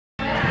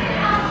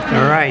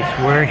All right,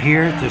 we're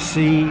here to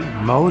see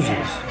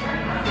Moses.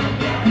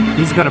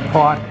 He's going to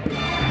part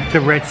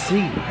the Red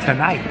Sea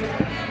tonight.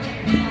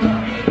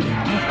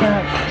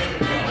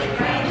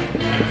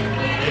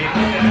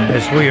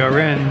 As we are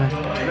in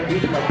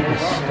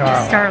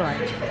the Starlight.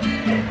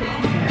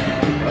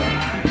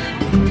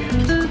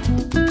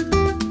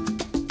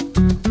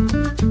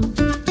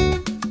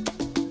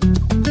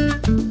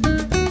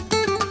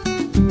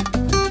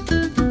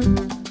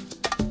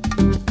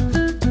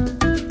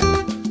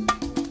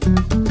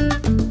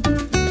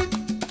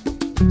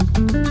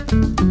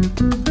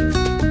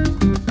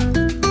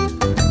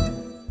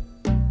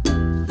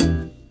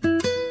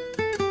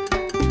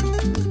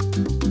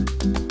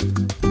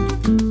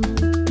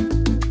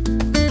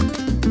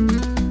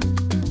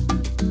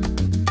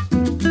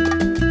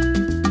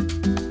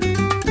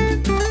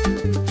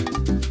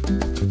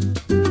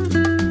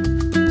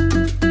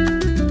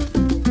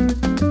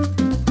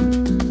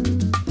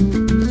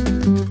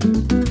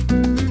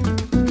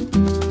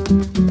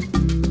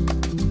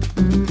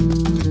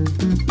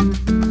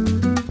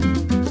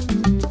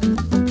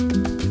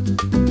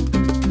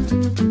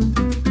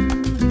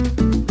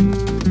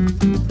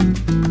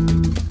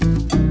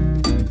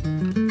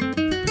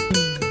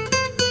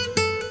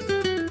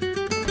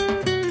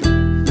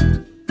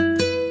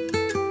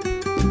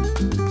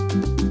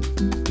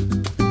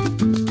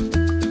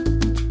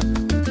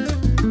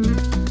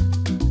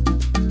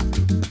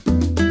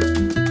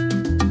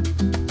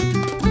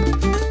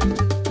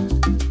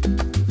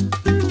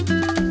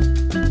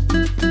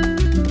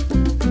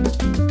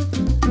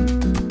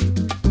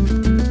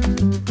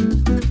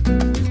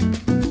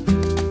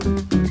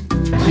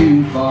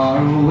 Too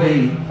far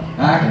away,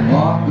 I can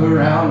walk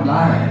around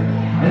life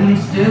and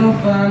still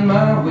find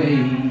my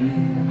way.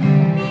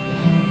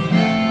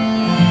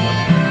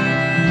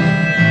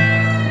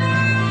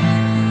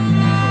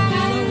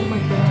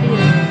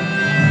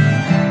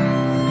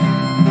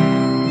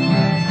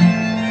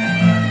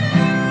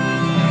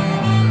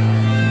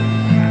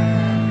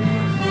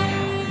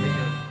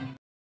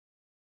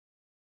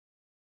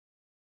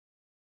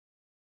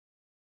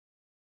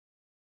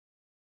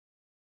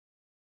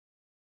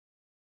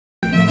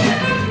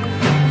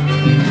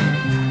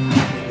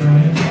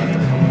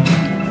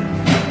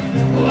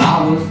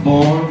 I was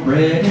born,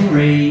 bred and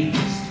raised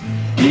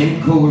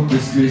in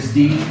Corpus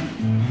Christi,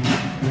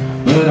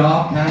 but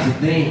all kinds of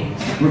things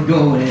were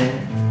going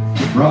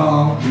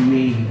wrong for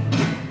me.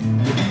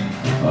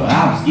 Well,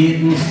 I was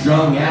getting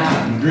strung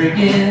out and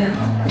drinking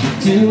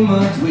too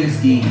much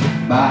whiskey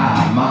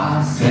by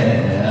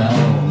myself.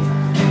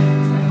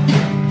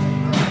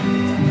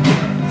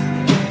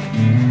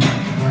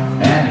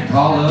 Had to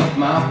call up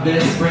my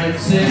best friend,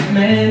 said,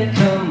 man,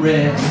 come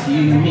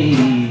rescue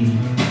me.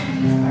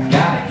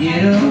 Gotta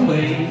get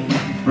away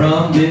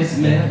from this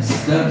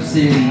messed up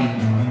city.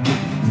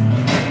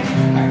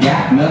 I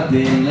got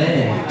nothing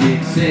left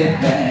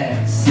except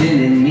that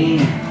sin in me.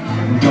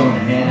 I'm gonna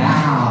head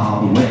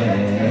out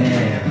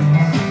west.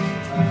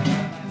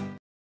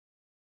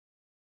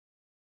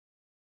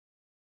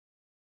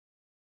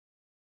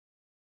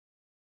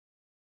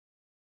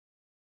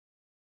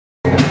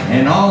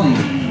 And all these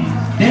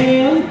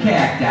damn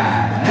cacti,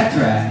 that's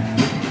right.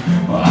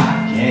 Well,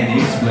 I can't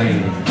explain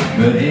it,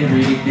 but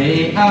every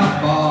day I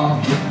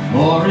fall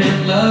more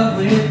in love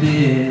with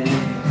this.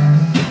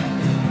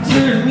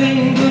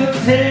 Turtling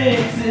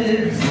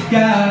Texas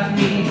got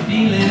me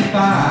feeling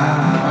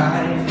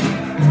fine.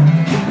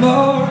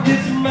 Lord,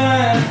 this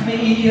reminds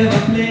me of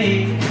a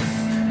place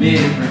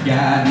been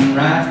forgotten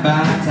right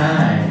by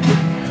time.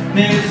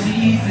 Never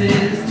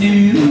ceases to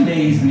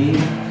amaze me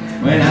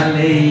when I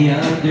lay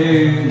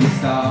under the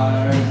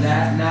stars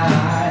at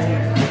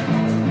night.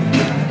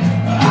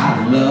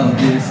 I love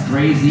this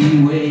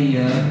crazy way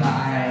of life.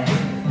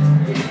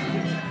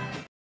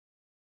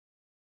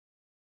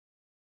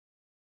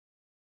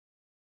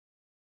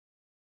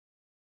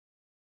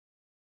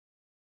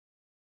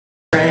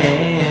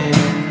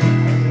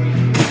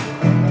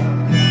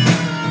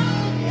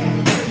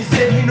 She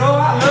said, you know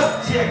I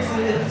love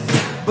Texas,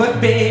 but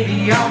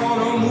baby I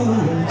wanna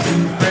move to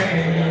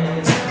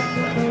France.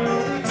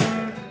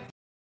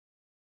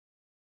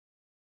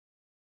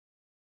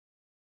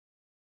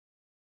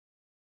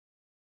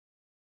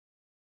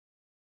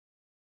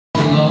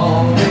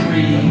 Along the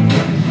reef,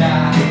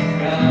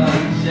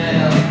 shotgun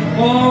shell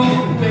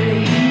won't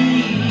wait.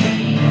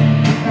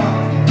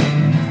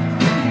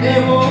 They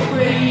won't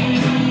wait.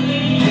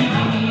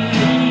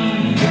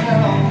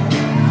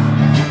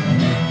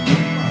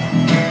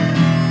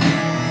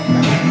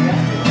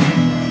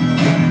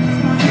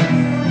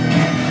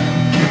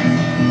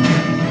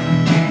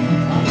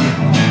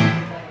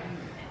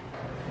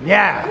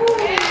 Yeah.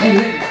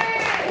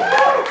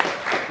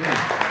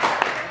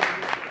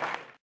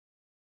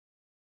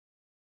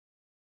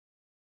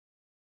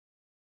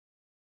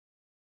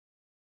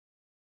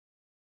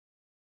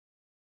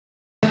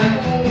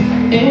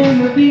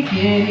 In the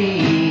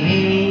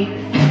beginning,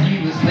 you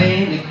was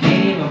playing the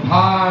game of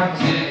hard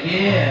to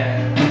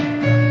get.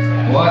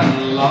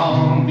 Wasn't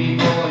long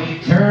before you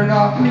turned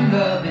off your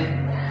loving.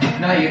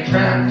 Now you're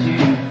trying to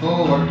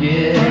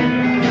forget.